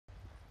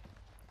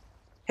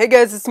Hey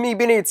guys, it's me,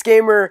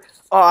 Bnatesgamer.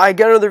 I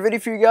got another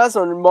video for you guys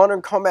on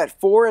Modern Combat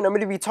 4, and I'm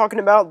going to be talking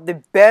about the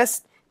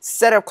best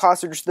setup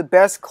class, or just the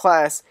best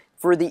class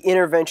for the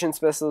intervention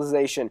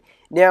specialization.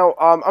 Now,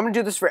 I'm going to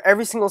do this for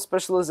every single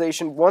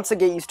specialization once I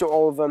get used to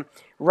all of them.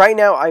 Right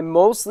now, I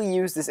mostly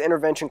use this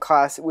intervention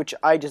class, which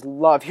I just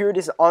love. Here it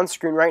is on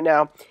screen right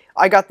now.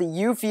 I got the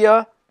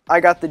Euphoria, I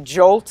got the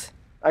Jolt,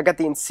 I got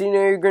the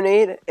Incendiary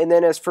Grenade, and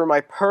then as for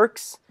my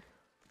perks,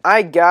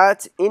 I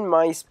got, in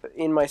my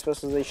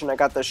specialization, I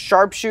got the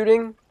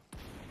Sharpshooting,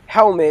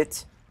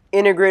 Helmet,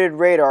 Integrated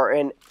Radar,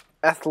 and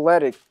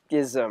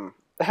Athleticism.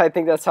 I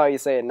think that's how you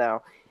say it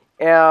now.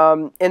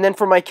 And then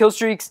for my kill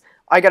streaks,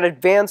 I got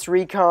Advanced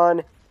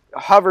Recon,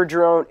 Hover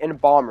Drone, and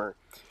Bomber.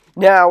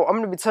 Now, I'm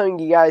going to be telling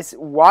you guys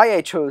why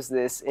I chose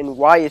this and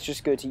why it's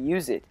just good to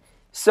use it.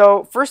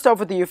 So, first off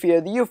with the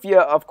Euphoria. The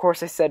Euphoria, of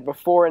course, I said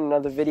before in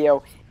another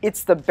video,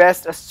 it's the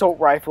best assault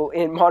rifle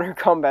in Modern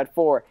Combat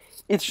 4.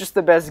 It's just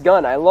the best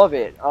gun. I love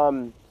it.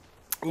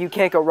 You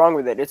can't go wrong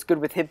with it. It's good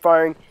with hip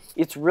firing.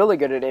 It's really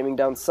good at aiming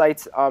down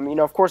sights. You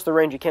know, of course, the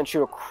range, you can't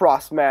shoot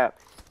across map,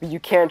 but you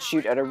can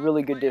shoot at a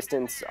really good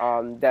distance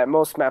that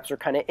most maps are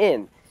kind of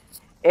in.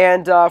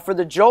 And for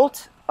the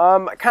Jolt, I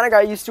kind of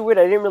got used to it.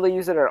 I didn't really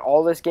use it at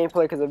all this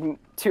gameplay because I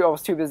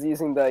was too busy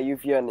using the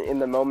Euphoria in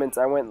the moments.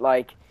 I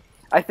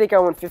think I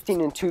went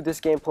 15-2 this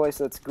gameplay,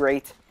 so that's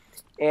great.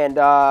 And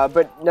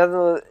but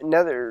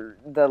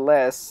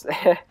nevertheless,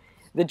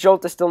 the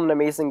Jolt is still an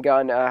amazing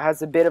gun.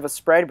 Has a bit of a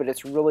spread, but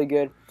it's really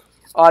good.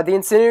 The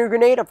Incendiary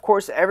Grenade, of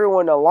course, a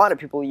lot of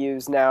people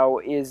use now,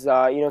 is, you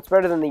know, it's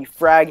better than the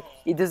Frag.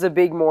 It does a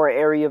big more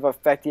area of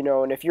effect, you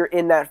know, and if you're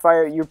in that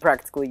fire, you're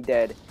practically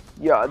dead.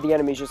 Yeah, the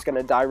enemy's just going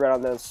to die right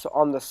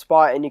on the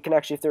spot, and you can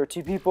actually throw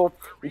two people.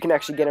 You can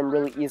actually get them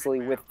really easily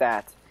with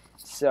that.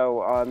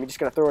 So, you just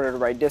got to throw it at the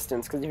right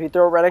distance, because if you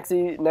throw it right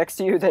next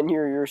to you, then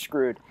you're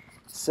screwed.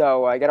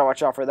 So, I got to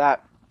watch out for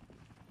that.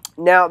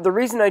 Now, the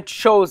reason I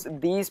chose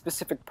these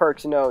specific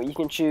perks, you know, you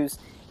can choose,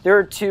 there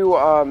are two,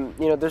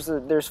 you know,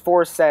 there's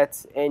 4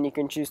 sets, and you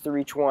can choose to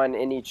reach one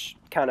in each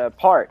kind of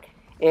part.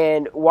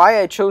 And why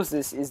I chose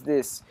this is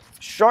this.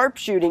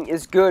 Sharpshooting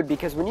is good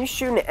because when you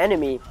shoot an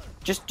enemy,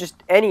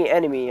 just any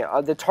enemy,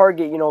 the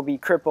target, you know, will be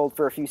crippled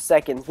for a few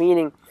seconds,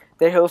 meaning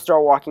that he'll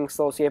start walking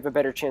slow, so you have a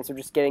better chance of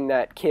just getting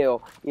that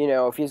kill. You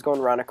know, if he's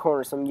going around a corner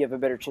or something, you have a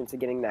better chance of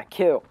getting that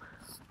kill.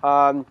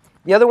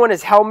 The other one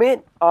is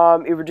Helmet.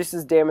 It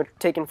reduces damage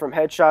taken from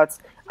headshots.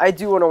 I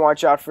do want to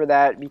watch out for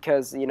that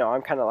because, you know,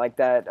 I'm kind of like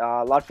that.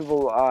 A lot of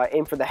people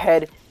aim for the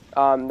head.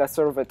 That's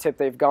sort of a tip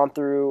they've gone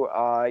through.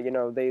 You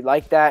know, they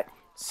like that.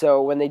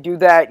 So when they do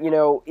that, you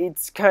know,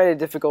 it's kind of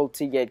difficult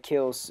to get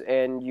kills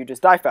and you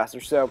just die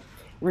faster. So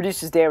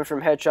reduces damage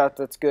from headshots.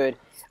 That's good.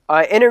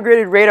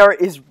 Integrated Radar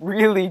is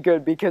really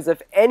good because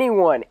if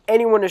anyone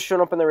is shown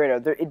up on the radar,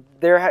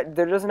 there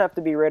doesn't have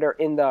to be radar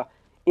in the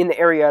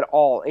area at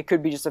all. It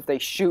could be just if they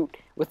shoot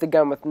with the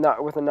gun with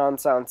a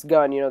non-silenced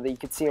gun, you know, that you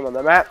could see them on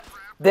the map.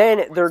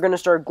 Then they're gonna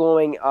start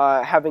glowing,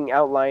 having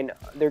outline.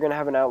 They're gonna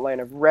have an outline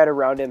of red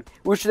around him,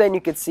 which then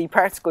you could see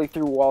practically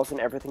through walls and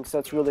everything. So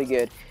it's really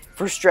good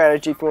for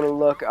strategy if you want to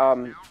look.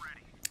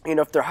 You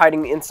know, if they're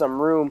hiding in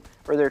some room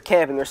or they're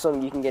camping, there's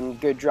something you can get a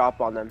good drop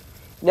on them.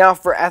 Now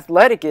for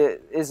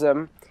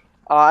athleticism.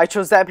 I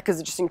chose that because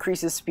it just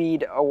increases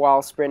speed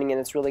while sprinting, and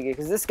it's really good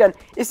because this gun,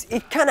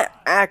 it kind of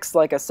acts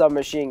like a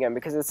submachine gun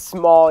because it's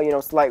small, you know,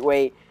 it's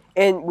lightweight,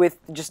 and with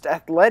just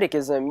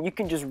athleticism, you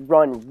can just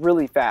run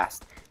really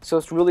fast. So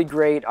it's really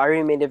great. I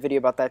already made a video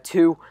about that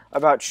too,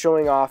 about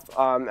showing off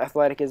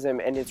athleticism,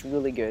 and it's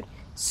really good.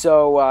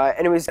 So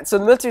anyways, so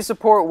the military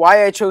support,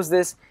 why I chose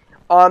this,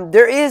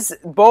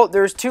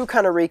 there's two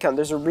kind of recon.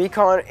 There's a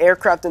recon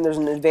aircraft and there's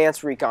an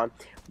advanced recon.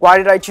 Why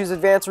did I choose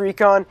Advanced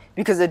Recon?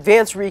 Because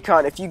Advanced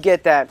Recon, if you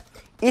get that,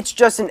 it's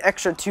just an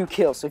extra 2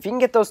 kills. So if you can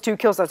get those 2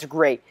 kills, that's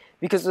great.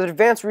 Because with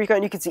Advanced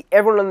Recon, you can see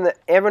everyone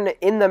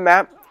in the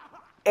map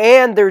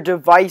and their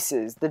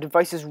devices. The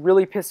devices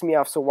really piss me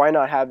off, so why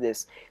not have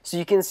this? So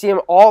you can see them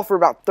all for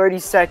about 30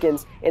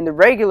 seconds, and the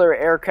regular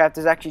aircraft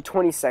is actually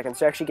 20 seconds.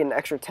 So you actually get an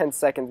extra 10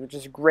 seconds, which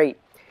is great.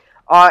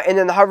 And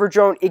then the hover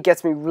drone, it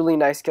gets me really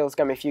nice kills. It's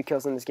got me a few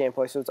kills in this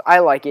gameplay, so I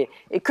like it.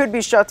 It could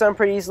be shot down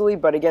pretty easily,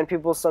 but again,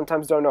 people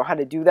sometimes don't know how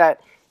to do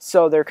that,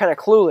 so they're kind of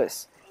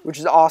clueless, which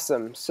is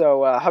awesome.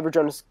 So hover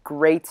drone is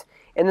great.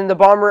 And then the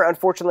bomber,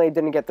 unfortunately, I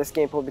didn't get this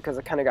gameplay because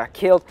I kind of got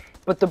killed,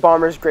 but the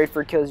bomber is great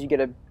for kills. You get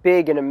a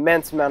big and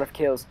immense amount of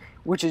kills,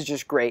 which is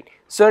just great.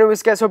 So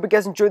anyways, guys, hope you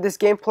guys enjoyed this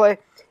gameplay.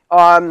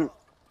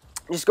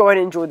 Just go ahead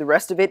and enjoy the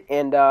rest of it,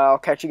 and I'll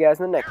catch you guys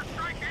in the next.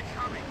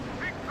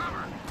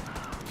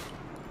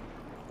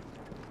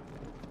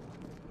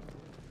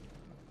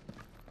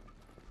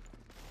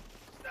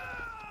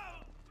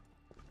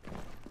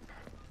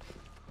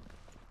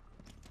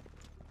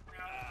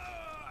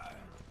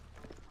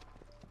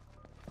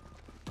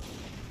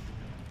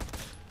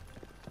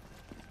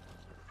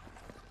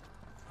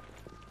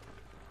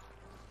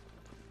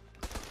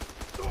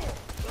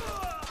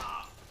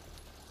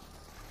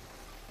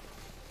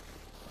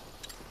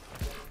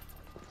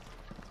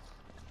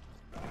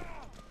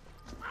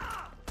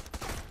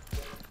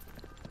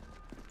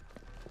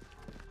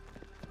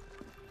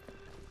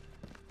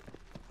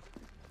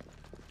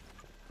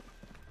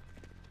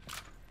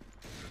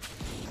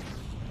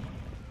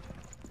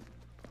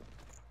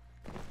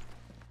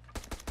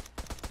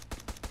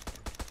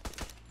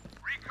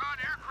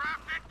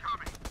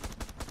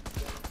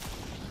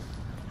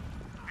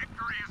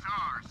 is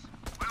ours.